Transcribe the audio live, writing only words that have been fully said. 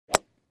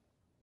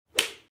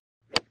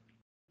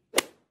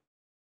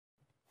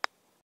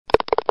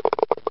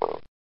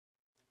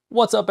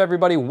What's up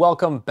everybody?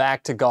 Welcome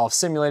back to Golf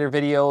Simulator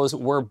videos.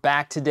 We're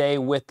back today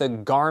with the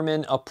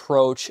Garmin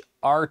Approach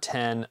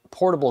R10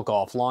 portable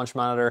golf launch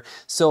monitor.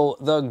 So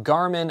the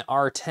Garmin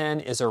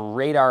R10 is a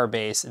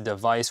radar-based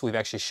device. We've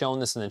actually shown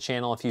this in the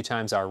channel a few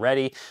times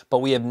already, but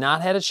we have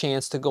not had a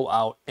chance to go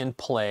out and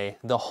play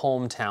the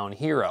Hometown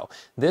Hero.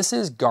 This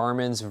is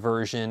Garmin's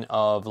version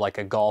of like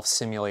a golf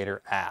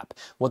simulator app.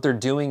 What they're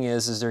doing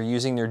is they're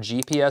using their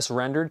GPS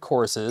rendered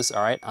courses,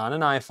 all right, on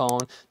an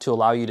iPhone to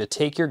allow you to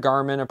take your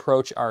Garmin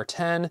Approach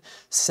R10,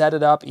 set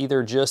it up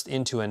either just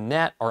into a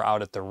net or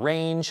out at the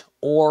range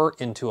or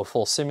into a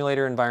full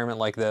simulator environment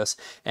like this,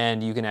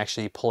 and you can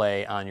actually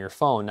play on your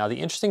phone. Now the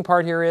interesting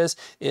part here is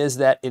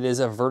that it is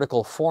a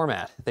vertical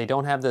format. They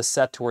don't have this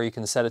set to where you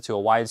can set it to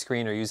a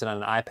widescreen or use it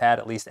on an iPad,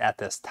 at least at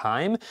this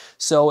time.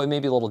 So it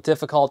may be a little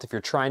difficult if you're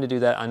trying to do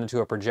that onto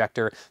a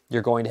projector.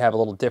 You're going to have a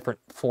little different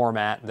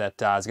format that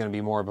is going to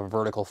be more of a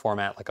vertical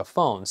format like a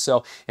phone.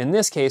 So in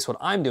this case, what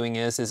I'm doing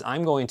is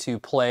I'm going to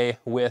play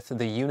with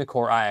the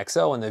UNEEKOR EYE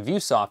XO and the view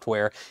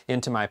software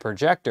into my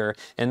projector,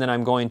 and then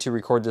I'm going to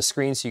record the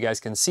screen so you guys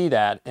can see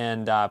that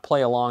and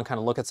play along, kind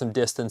of look at some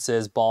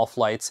distances, ball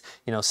flights,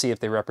 you know, see if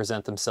they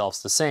represent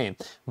themselves the same.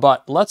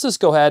 But let's just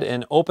go ahead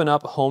and open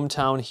up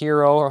Hometown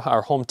Hero,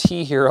 or Home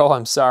T Hero,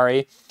 I'm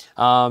sorry.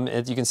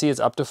 As you can see, it's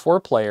up to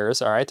 4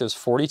 players, all right? There's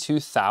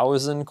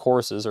 42,000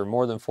 courses, or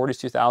more than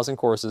 42,000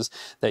 courses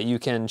that you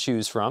can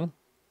choose from.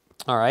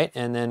 All right,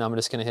 and then I'm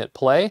just gonna hit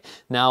play.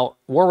 Now,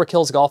 Warwick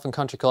Hills Golf and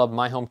Country Club,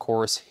 my home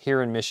course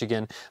here in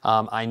Michigan,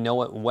 I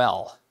know it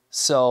well.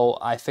 So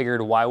I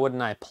figured, why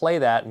wouldn't I play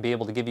that and be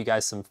able to give you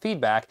guys some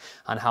feedback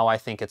on how I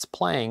think it's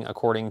playing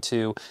according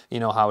to, you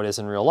know, how it is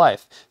in real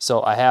life.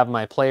 So I have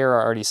my player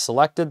already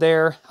selected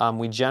there.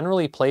 We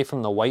generally play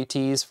from the white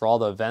tees for all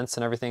the events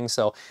and everything,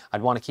 so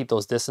I'd want to keep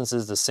those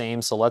distances the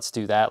same. So let's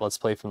do that. Let's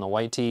play from the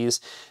white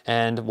tees,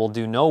 and we'll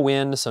do no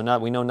wind. So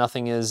we know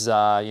nothing is, you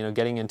know,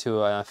 getting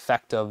into an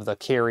effect of the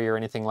carry or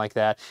anything like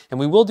that. And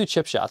we will do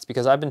chip shots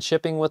because I've been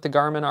chipping with the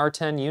Garmin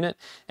R10 unit,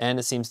 and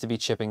it seems to be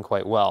chipping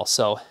quite well.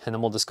 So, and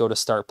then we'll just go to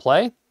start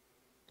play. It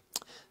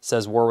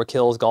says Warwick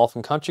Hills Golf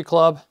and Country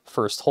Club,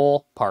 first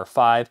hole, par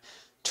 5,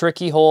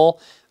 tricky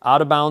hole,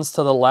 out of bounds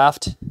to the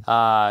left,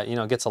 you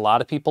know, gets a lot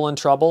of people in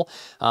trouble.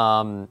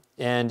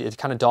 And it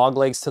kind of dog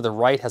legs to the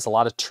right, has a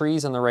lot of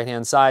trees on the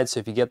right-hand side,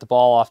 so if you get the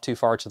ball off too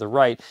far to the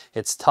right,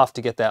 it's tough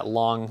to get that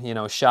long, you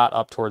know, shot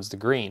up towards the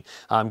green.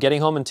 Getting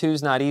home in 2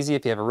 is not easy.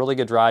 If you have a really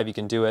good drive, you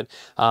can do it.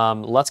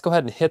 Let's go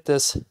ahead and hit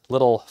this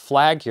little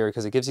flag here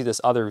because it gives you this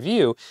other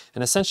view,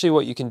 and essentially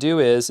what you can do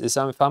is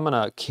if I'm going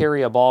to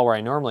carry a ball where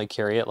I normally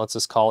carry it, let's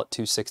just call it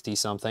 260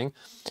 something.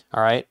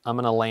 All right, I'm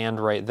going to land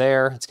right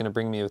there. It's going to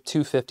bring me with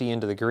 250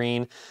 into the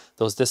green.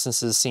 Those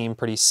distances seem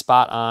pretty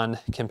spot on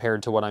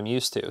compared to what I'm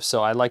used to.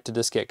 So I like to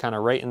just get kind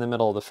of right in the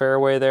middle of the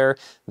fairway there.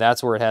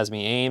 That's where it has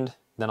me aimed.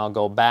 Then I'll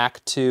go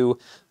back to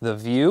the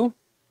view.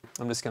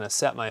 I'm just going to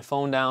set my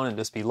phone down and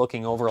just be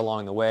looking over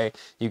along the way.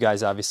 You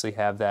guys obviously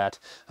have that,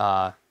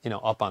 you know,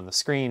 up on the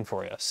screen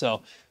for you.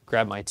 So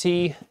grab my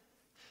tee.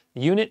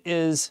 Unit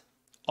is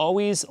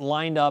always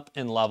lined up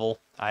and level.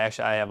 I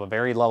have a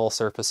very level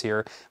surface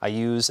here. I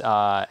use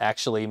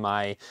actually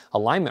my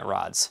alignment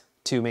rods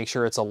to make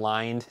sure it's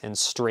aligned and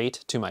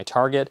straight to my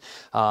target,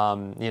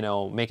 you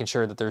know, making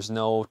sure that there's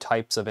no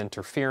types of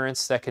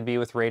interference that could be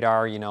with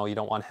radar. You know, you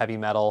don't want heavy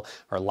metal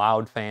or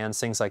loud fans,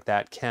 things like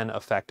that can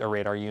affect a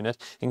radar unit,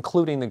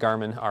 including the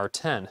Garmin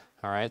R10.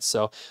 All right,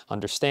 so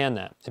understand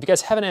that. If you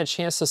guys haven't had a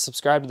chance to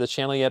subscribe to the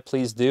channel yet,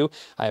 please do.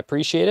 I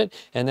appreciate it.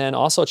 And then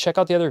also check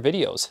out the other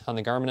videos on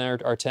the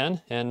Garmin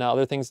R10 and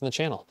other things in the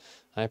channel.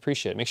 I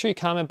appreciate it. Make sure you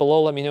comment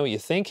below. Let me know what you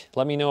think.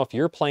 Let me know if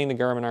you're playing the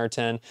Garmin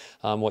R10,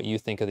 what you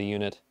think of the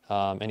unit,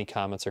 any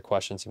comments or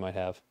questions you might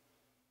have.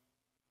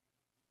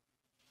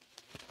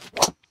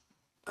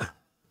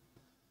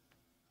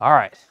 All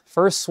right,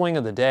 first swing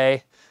of the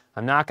day.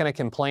 I'm not going to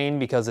complain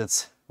because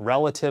it's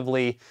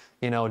relatively,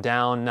 you know,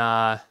 down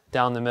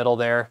the middle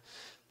there.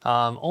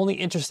 Only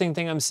interesting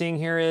thing I'm seeing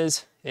here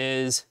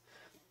is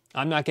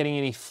I'm not getting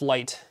any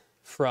flight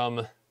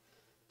from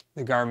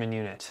the Garmin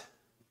unit.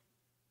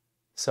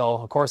 So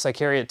of course I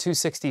carry it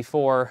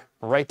 264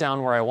 right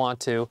down where I want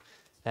to,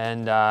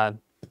 and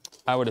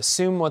I would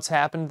assume what's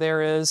happened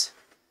there is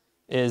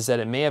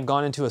that it may have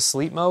gone into a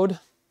sleep mode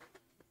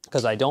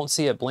because I don't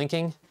see it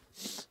blinking.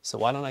 So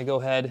why don't I go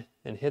ahead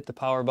and hit the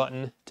power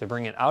button to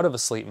bring it out of a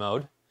sleep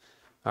mode.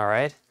 All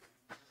right.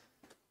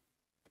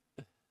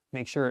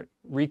 Make sure it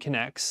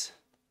reconnects.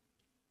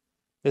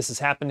 This has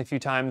happened a few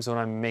times when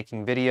I'm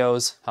making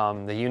videos.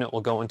 The unit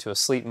will go into a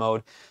sleep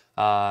mode,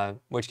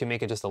 which can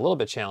make it just a little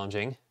bit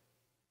challenging.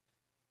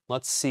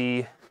 Let's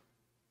see.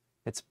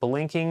 It's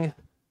blinking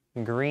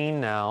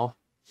green now.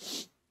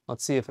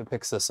 Let's see if it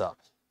picks this up.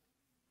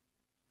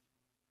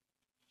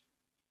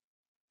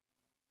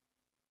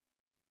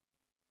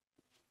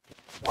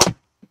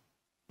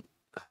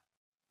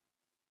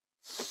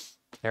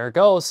 There it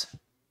goes.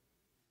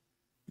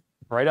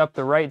 Right up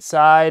the right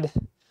side.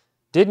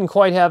 Didn't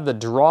quite have the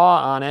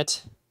draw on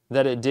it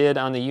that it did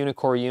on the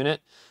UNEEKOR unit.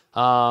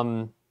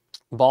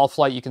 Ball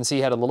flight, you can see,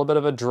 had a little bit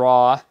of a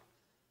draw.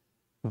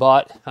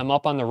 but I'm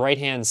up on the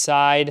right-hand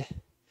side.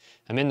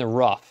 I'm in the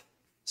rough.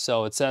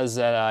 So it says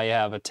that I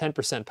have a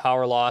 10%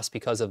 power loss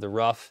because of the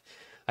rough.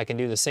 I can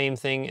do the same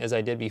thing as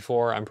I did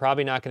before. I'm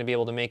probably not going to be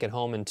able to make it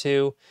home in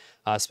 2,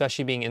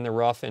 especially being in the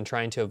rough and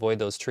trying to avoid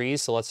those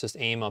trees. So let's just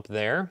aim up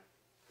there.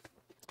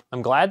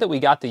 I'm glad that we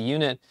got the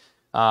unit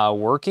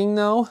working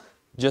though,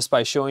 just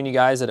by showing you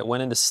guys that it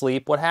went into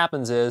sleep. What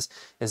happens is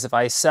if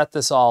I set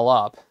this all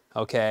up,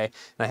 okay,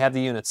 and I have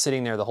the unit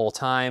sitting there the whole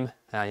time,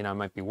 you know, I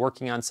might be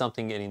working on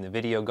something, getting the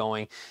video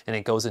going, and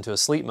it goes into a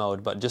sleep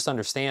mode, but just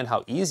understand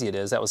how easy it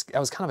is. That was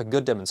kind of a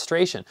good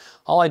demonstration.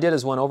 All I did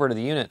is went over to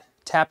the unit,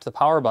 tapped the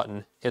power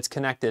button, it's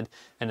connected,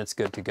 and it's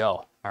good to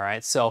go. All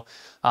right, so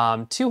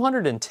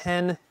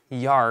 210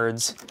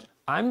 yards.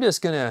 I'm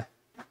just gonna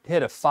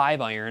hit a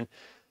 5-iron,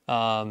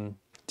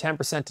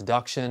 10%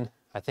 deduction.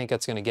 I think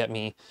that's gonna get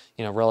me,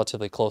 you know,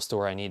 relatively close to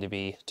where I need to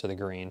be to the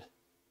green.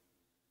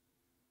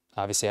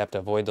 Obviously, I have to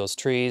avoid those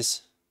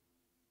trees.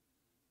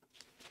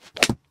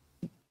 A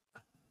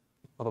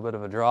little bit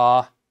of a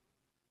draw.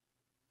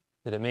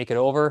 Did it make it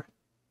over?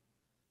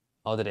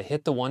 Oh, did it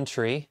hit the one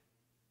tree?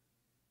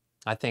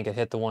 I think it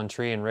hit the one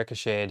tree and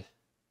ricocheted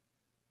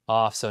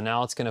off. So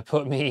now it's going to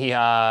put me, it's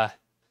a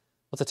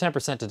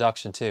 10%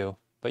 deduction too.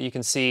 But you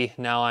can see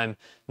now I'm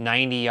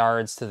 90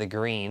 yards to the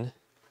green.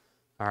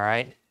 All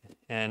right.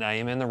 And I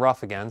am in the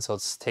rough again, so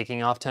it's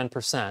taking off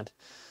 10%.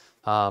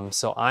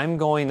 So I'm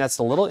going, that's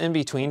a little in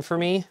between for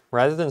me.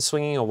 Rather than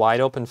swinging a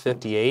wide open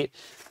 58,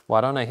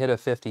 why don't I hit a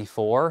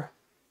 54?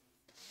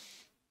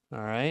 All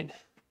right.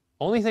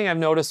 Only thing I've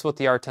noticed with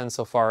the R10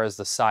 so far is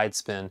the side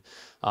spin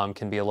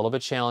can be a little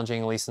bit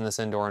challenging, at least in this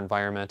indoor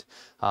environment.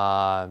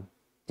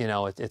 You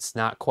know, it's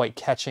not quite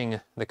catching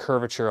the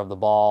curvature of the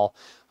ball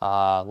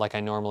like I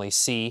normally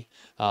see.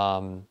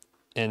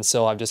 And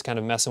so I'm just kind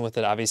of messing with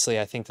it. Obviously,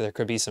 I think that there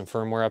could be some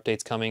firmware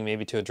updates coming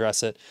maybe to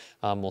address it.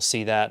 We'll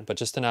see that, but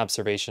just an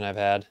observation I've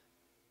had.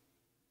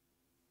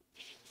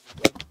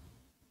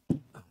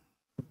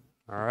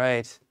 All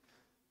right,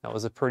 that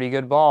was a pretty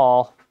good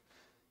ball.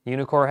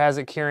 UNEEKOR has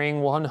it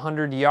carrying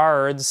 100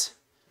 yards,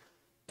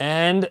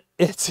 and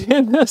it's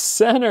in the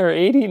center,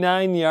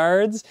 89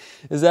 yards.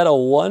 Is that a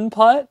one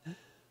putt?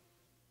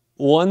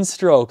 One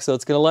stroke, so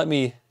it's gonna let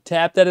me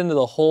tap that into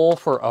the hole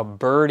for a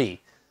birdie.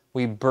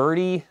 We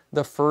birdie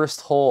the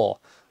first hole.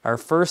 Our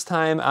first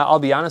time, I'll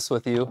be honest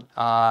with you,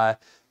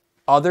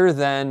 other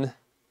than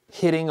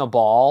hitting a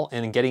ball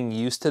and getting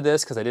used to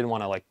this, because I didn't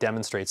want to like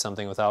demonstrate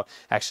something without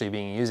actually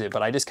being used it,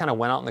 but I just kind of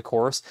went out in the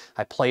course.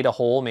 I played a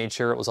hole, made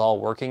sure it was all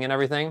working and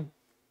everything,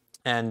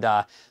 and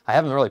I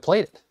haven't really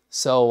played it.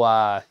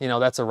 So, you know,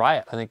 that's a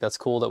riot. I think that's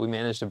cool that we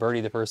managed to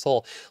birdie the first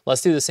hole.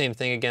 Let's do the same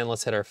thing again.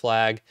 Let's hit our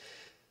flag.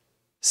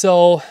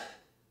 So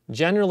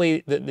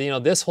generally, you know,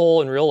 this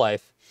hole in real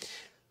life,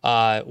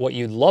 what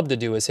you'd love to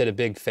do is hit a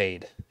big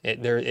fade.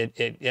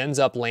 It ends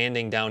up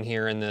landing down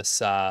here in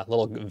this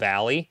little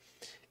valley,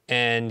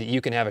 and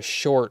you can have a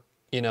short,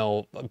 you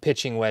know,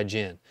 pitching wedge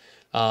in.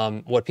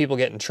 What people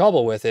get in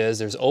trouble with is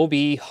there's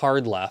OB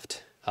hard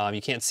left.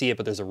 You can't see it,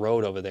 but there's a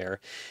road over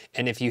there.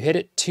 And if you hit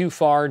it too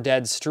far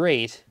dead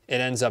straight, it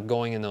ends up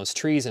going in those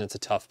trees and it's a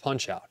tough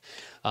punch out.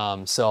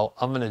 So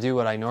I'm gonna do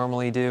what I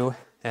normally do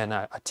and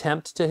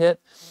attempt to hit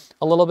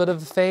a little bit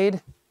of a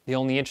fade. The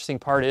only interesting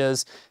part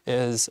is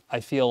I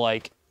feel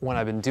like when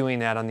I've been doing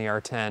that on the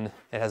R10,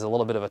 it has a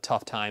little bit of a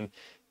tough time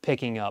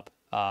picking up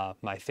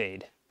my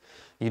fade.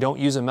 You don't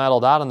use a metal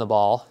dot on the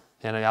ball,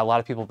 and a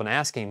lot of people have been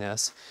asking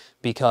this,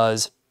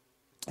 because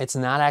it's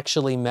not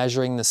actually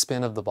measuring the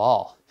spin of the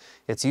ball.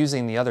 It's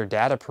using the other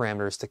data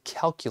parameters to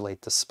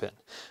calculate the spin,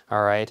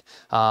 all right?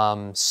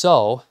 A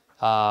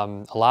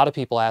lot of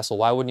people ask, well,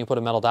 why wouldn't you put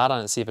a metal dot on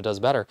it and see if it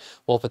does better?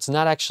 Well, if it's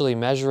not actually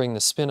measuring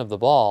the spin of the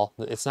ball,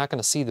 it's not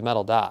gonna see the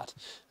metal dot.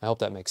 I hope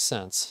that makes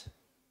sense.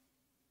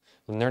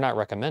 And they're not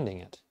recommending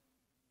it.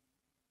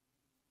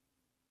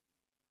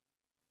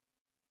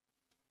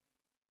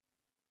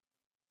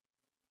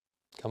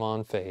 Come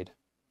on, fade.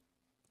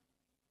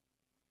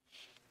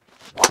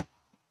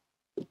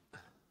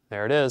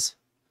 There it is,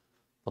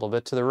 a little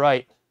bit to the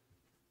right.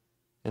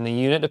 And the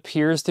unit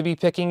appears to be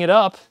picking it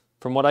up,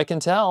 from what I can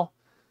tell.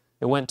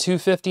 It went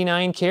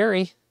 259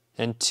 carry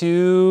and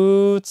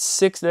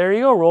 26, there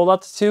you go, rolled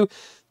up to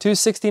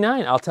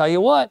 269. I'll tell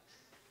you what,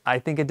 I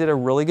think it did a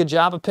really good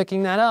job of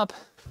picking that up.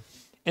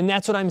 And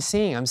that's what I'm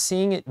seeing. I'm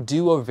seeing it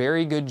do a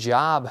very good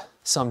job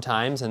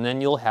sometimes, and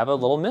then you'll have a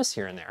little miss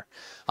here and there.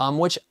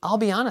 Which, I'll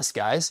be honest,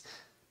 guys,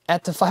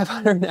 at the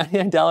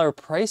 $599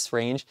 price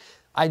range,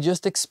 I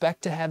just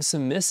expect to have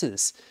some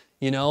misses.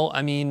 You know,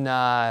 I mean,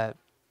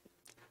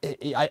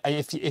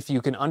 if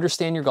you can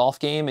understand your golf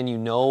game and you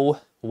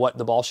know what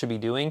the ball should be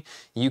doing,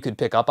 you could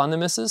pick up on the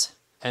misses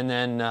and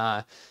then,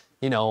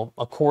 you know,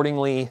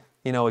 accordingly,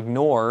 you know,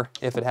 ignore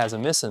if it has a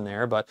miss in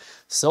there. But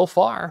so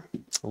far,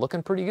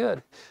 looking pretty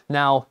good.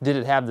 Now, did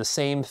it have the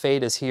same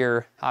fade as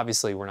here?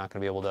 Obviously, we're not going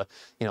to be able to,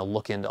 you know,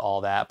 look into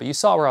all that. But you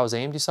saw where I was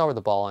aimed. You saw where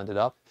the ball ended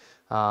up.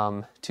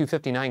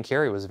 259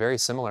 carry was very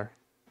similar.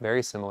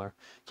 Very similar.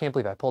 Can't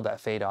believe I pulled that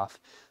fade off.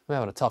 I'm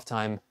having a tough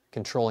time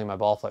controlling my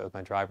ball flight with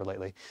my driver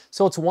lately.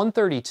 So it's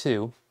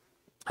 132.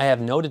 I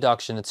have no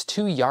deduction. It's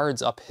 2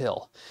 yards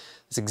uphill.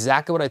 It's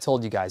exactly what I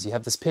told you guys. You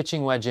have this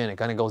pitching wedge in, it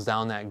kind of goes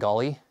down that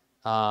gully.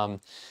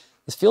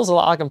 This feels a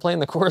lot like I'm playing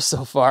the course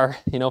so far,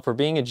 you know, for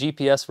being a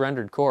GPS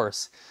rendered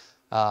course.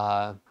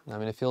 I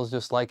mean, it feels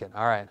just like it.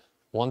 All right,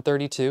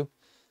 132.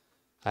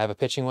 I have a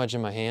pitching wedge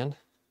in my hand.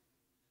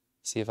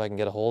 See if I can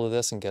get a hold of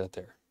this and get it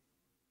there.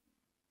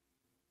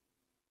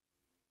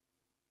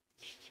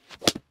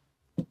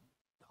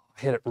 I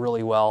hit it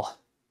really well.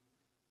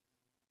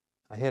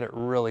 I hit it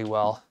really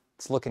well.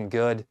 It's looking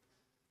good.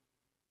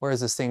 Where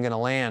is this thing gonna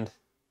land?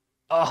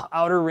 Oh,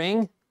 outer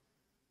ring.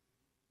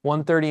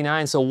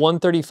 139, so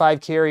 135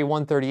 carry,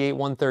 138,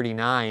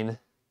 139.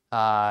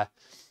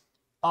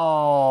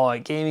 Oh,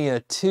 it gave me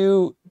a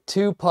two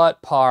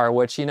putt par,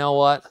 which, you know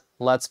what?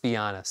 Let's be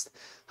honest.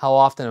 How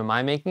often am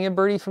I making a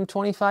birdie from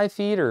 25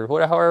 feet or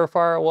however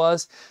far it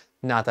was?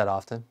 Not that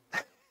often.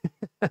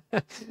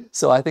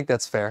 So I think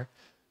that's fair.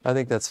 I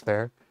think that's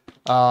fair.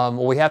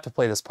 Well, we have to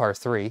play this par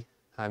 3.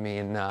 I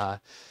mean,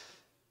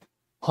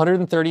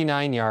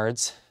 139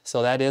 yards.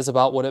 So that is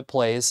about what it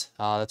plays.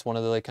 That's one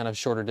of the like, kind of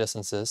shorter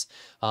distances.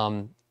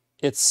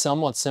 It's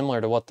somewhat similar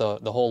to what the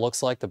hole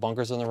looks like. The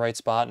bunker's in the right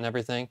spot and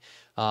everything.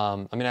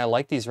 I mean, I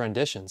like these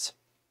renditions.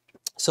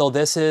 So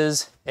this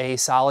is a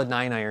solid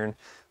 9-iron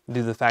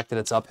due to the fact that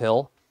it's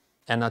uphill.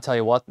 And I'll tell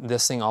you what,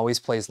 this thing always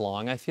plays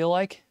long, I feel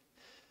like.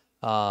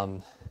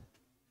 The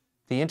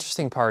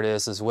interesting part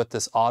is with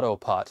this auto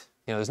putt,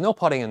 you know, there's no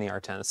putting in the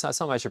R10. It's not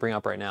something I should bring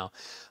up right now.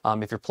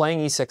 If you're playing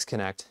E6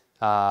 Connect,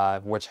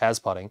 which has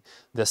putting,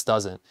 this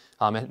doesn't.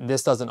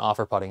 This doesn't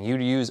offer putting. You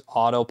use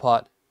auto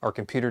putt or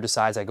computer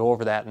decides. I go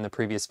over that in the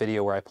previous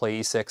video where I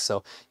play E6,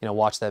 so you know,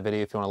 watch that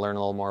video if you want to learn a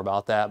little more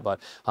about that. But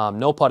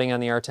no putting on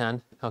the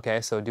R10.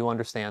 Okay, so do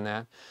understand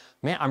that.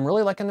 Man, I'm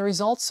really liking the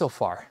results so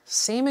far.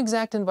 Same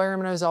exact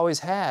environment I've always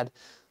had,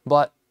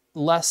 but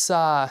less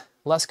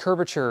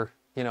curvature,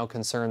 you know,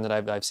 concern that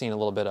I've seen a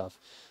little bit of.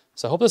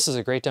 So I hope this is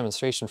a great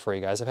demonstration for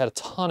you guys. I've had a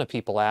ton of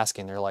people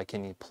asking. They're like,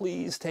 can you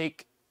please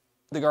take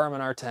the Garmin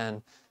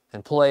R10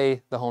 and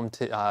play the Home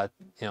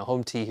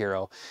Tee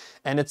Hero?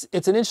 And it's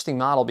an interesting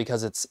model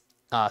because it's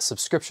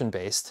subscription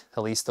based,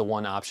 at least the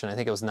one option. I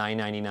think it was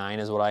 $9.99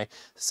 is what I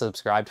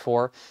subscribed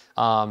for,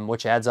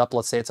 which adds up,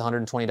 let's say it's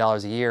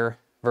 $120 a year,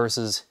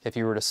 versus if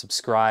you were to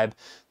subscribe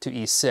to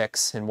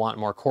E6 and want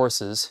more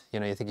courses,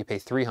 you know, you think you pay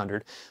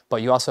 $300,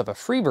 but you also have a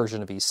free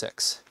version of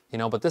E6. You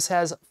know, but this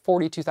has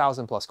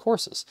 42,000 plus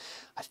courses.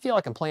 I feel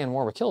like I'm playing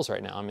Warwick Hills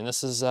right now. I mean,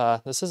 this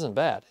isn't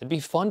bad. It'd be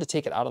fun to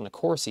take it out on the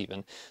course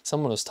even.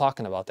 Someone was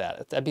talking about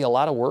that. That'd be a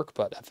lot of work,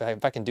 but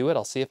if I can do it,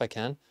 I'll see if I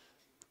can.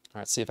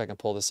 All right, see if I can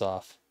pull this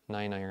off.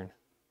 9-iron.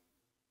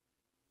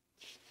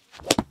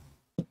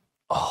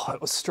 Oh, it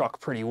was struck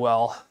pretty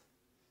well.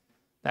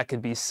 That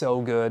could be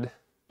so good.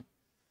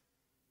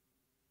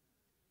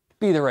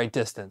 Be the right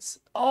distance.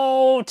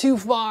 Oh, too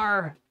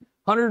far.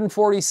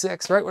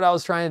 146, right what I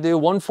was trying to do.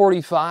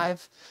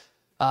 145.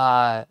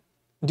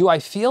 Do I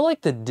feel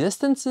like the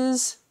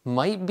distances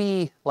might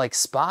be like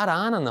spot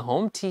on the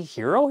Home Tee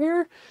Hero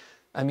here?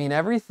 I mean,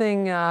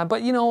 everything,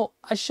 but you know,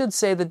 I should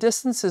say the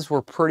distances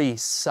were pretty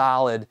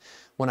solid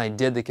when I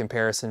did the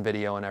comparison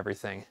video and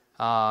everything.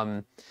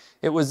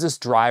 It was this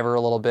driver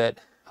a little bit,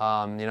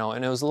 you know,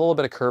 and it was a little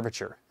bit of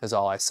curvature is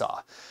all I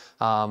saw.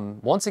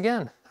 Once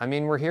again, I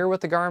mean, we're here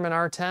with the Garmin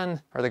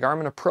R10 or the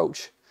Garmin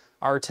Approach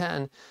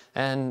R10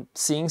 and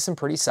seeing some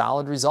pretty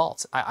solid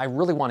results. I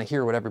really want to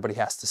hear what everybody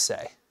has to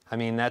say. I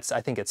mean, I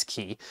think it's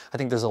key. I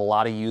think there's a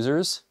lot of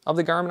users of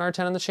the Garmin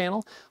R10 on the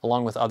channel,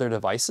 along with other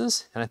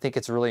devices, and I think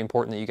it's really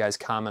important that you guys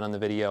comment on the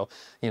video,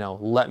 you know,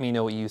 let me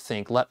know what you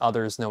think, let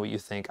others know what you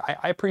think.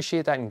 I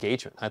appreciate that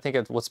engagement. I think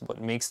it's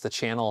what makes the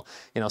channel,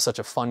 you know, such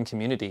a fun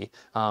community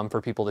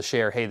for people to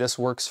share, hey, this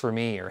works for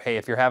me, or hey,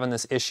 if you're having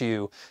this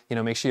issue, you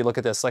know, make sure you look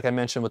at this, like I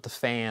mentioned with the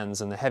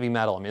fans and the heavy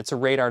metal. I mean, it's a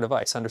radar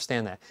device,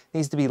 understand that. It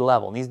needs to be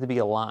level, needs to be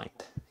aligned.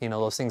 You know,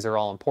 those things are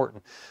all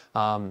important.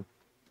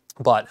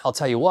 But I'll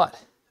tell you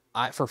what,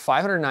 for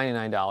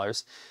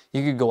 $599,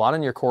 you could go out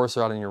on your course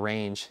or out on your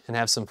range and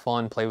have some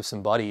fun, play with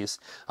some buddies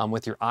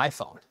with your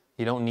iPhone.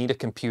 You don't need a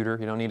computer,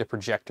 you don't need a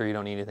projector, you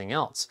don't need anything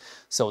else.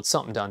 So it's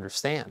something to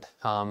understand.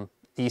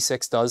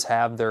 E6 does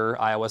have their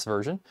iOS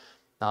version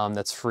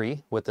that's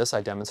free with this. I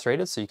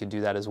demonstrated, so you could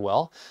do that as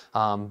well.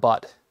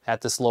 But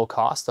at this low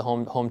cost, the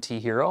Home Tee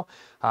Hero,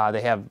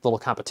 they have little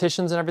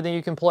competitions and everything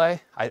you can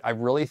play. I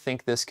really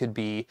think this could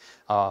be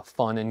a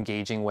fun,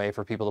 engaging way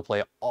for people to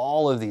play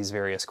all of these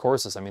various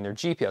courses. I mean, their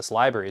GPS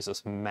library is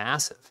just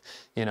massive,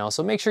 you know,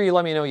 so make sure you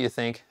let me know what you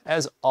think.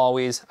 As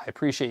always, I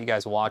appreciate you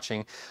guys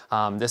watching.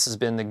 This has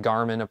been the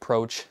Garmin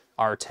Approach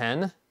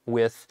R10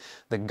 with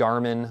the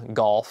Garmin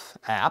Golf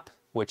App,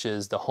 which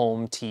is the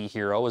Home Tee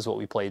Hero is what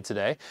we played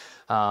today.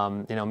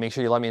 You know, make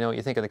sure you let me know what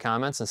you think in the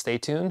comments and stay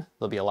tuned.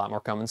 There'll be a lot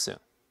more coming soon.